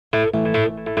Hey,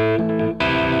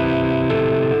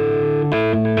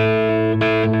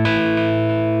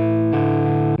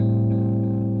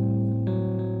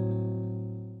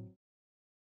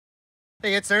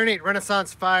 it's Ernie at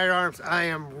Renaissance Firearms. I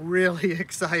am really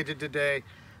excited today.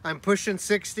 I'm pushing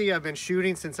 60. I've been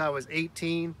shooting since I was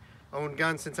 18, owned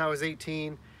guns since I was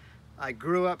 18. I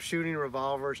grew up shooting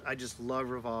revolvers. I just love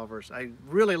revolvers. I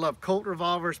really love Colt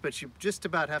revolvers, but you just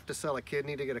about have to sell a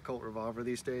kidney to get a Colt revolver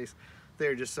these days.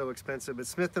 They're just so expensive. But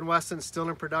Smith Wesson still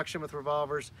in production with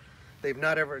revolvers. They've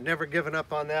never given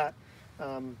up on that.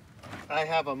 I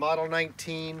have a Model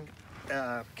 19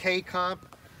 K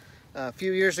comp. A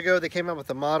few years ago, they came out with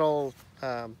the Model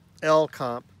L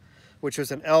comp, which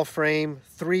was an L frame,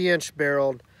 3-inch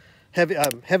barreled,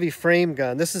 heavy frame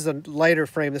gun. This is a lighter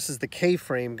frame. This is the K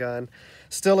frame gun.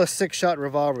 Still a 6-shot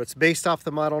revolver. It's based off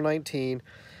the Model 19.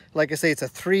 Like I say, it's a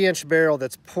 3-inch barrel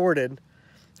that's ported,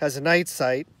 has a night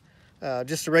sight,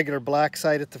 just a regular black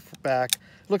sight at the back.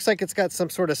 Looks like it's got some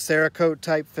sort of Cerakote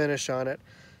type finish on it.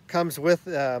 Comes with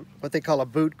what they call a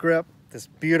boot grip, this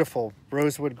beautiful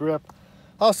rosewood grip.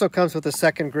 Also comes with a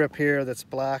second grip here that's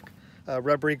black,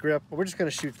 rubbery grip. We're just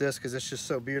gonna shoot this because it's just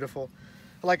so beautiful.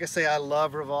 Like I say, I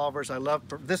love revolvers.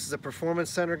 This is a performance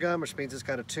center gun, which means it's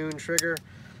got a tuned trigger.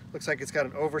 Looks like it's got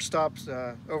an over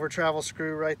travel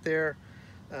screw right there.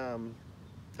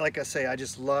 Like I say, I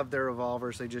just love their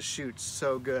revolvers. They just shoot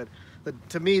so good.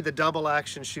 To me, the double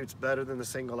action shoots better than the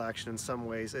single action in some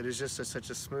ways. It is just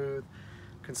such a smooth,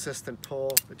 consistent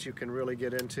pull that you can really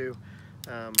get into.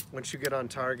 Once you get on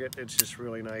target, it's just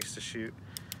really nice to shoot.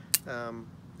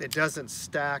 It doesn't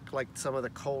stack like some of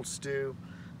the Colts do.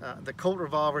 The Colt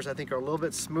revolvers, I think, are a little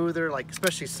bit smoother, like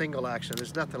especially single action.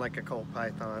 There's nothing like a Colt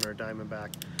Python or a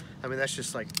Diamondback. I mean, that's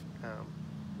just like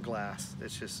glass.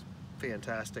 It's just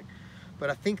fantastic.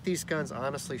 But I think these guns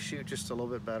honestly shoot just a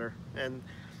little bit better. And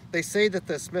they say that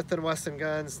the Smith & Wesson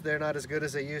guns, they're not as good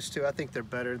as they used to. I think they're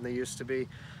better than they used to be.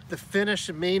 The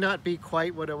finish may not be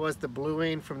quite what it was, the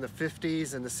bluing from the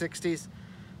 50s and the 60s.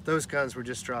 Those guns were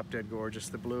just drop dead gorgeous.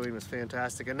 The bluing was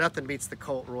fantastic, and nothing beats the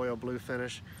Colt Royal Blue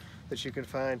finish that you can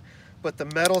find. But the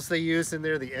metals they use in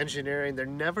there, the engineering, they're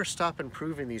never stop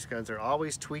improving these guns. They're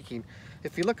always tweaking.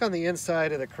 If you look on the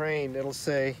inside of the crane, it'll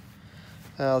say,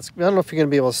 I don't know if you're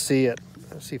gonna be able to see it.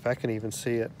 Let's see if I can even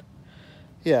see it.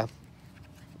 Yeah.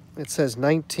 It says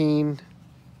 19-9.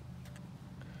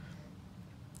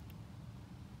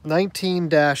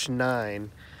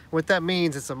 What that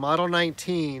means, it's a Model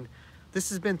 19. This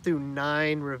has been through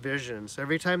 9 revisions.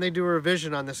 Every time they do a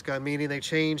revision on this gun, meaning they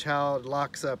change how it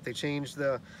locks up, they change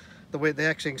the way, they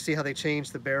actually can see how they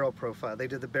change the barrel profile. They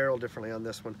did the barrel differently on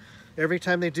this one. Every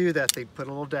time they do that, they put a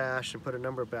little dash and put a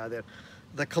number by that.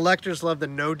 The collectors love the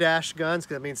no dash guns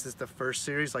because that means it's the first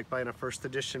series, like buying a first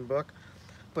edition book.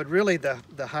 But really, the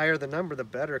higher the number, the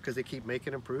better, because they keep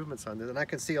making improvements on this. And I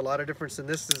can see a lot of difference in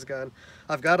this gun.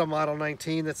 I've got a Model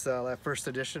 19 that's that first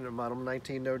edition, a Model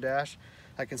 19 no dash.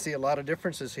 I can see a lot of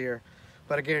differences here.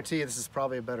 But I guarantee you this is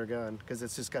probably a better gun because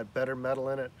it's just got better metal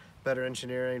in it, better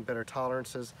engineering, better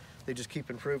tolerances. They just keep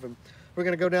improving. We're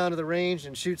going to go down to the range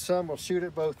and shoot some. We'll shoot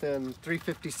it both in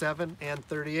 357 and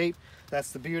 38.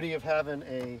 That's the beauty of having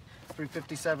a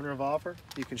 357 revolver.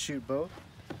 You can shoot both.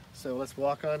 So let's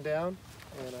walk on down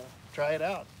and try it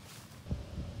out.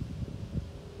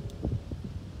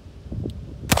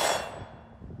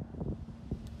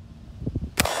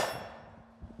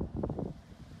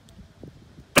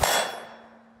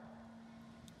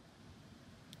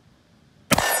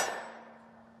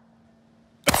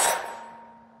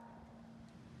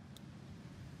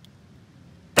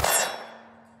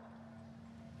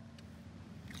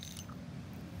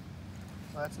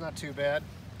 Well, that's not too bad.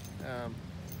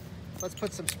 Let's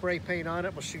put some spray paint on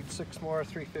it. We'll shoot 6 more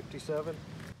 357.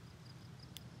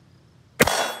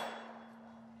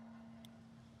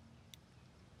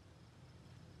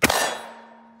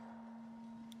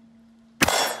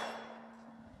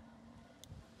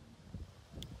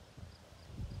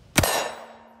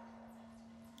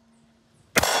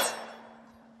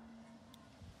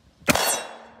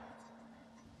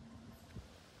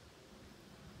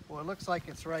 Well, it looks like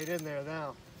it's right in there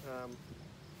now.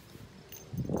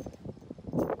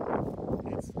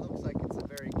 It looks like it's a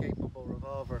very capable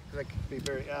revolver. That can be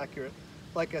very accurate.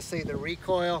 Like I say, the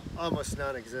recoil, almost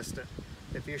non-existent.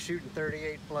 If you're shooting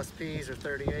 38 plus Ps or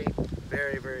 38,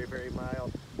 very, very, very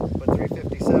mild. But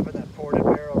 357, that ported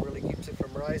barrel really keeps it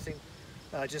from rising.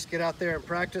 Just get out there and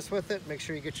practice with it. Make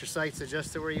sure you get your sights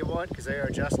adjusted where you want, because they are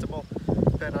adjustable,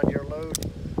 depending on your load.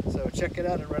 So check it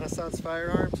out at Renaissance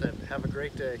Firearms and have a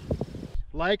great day.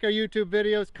 Like our YouTube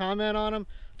videos, comment on them,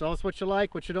 tell us what you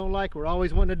like, what you don't like. We're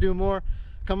always wanting to do more.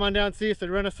 Come on down, see us at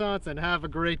Renaissance, and have a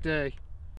great day.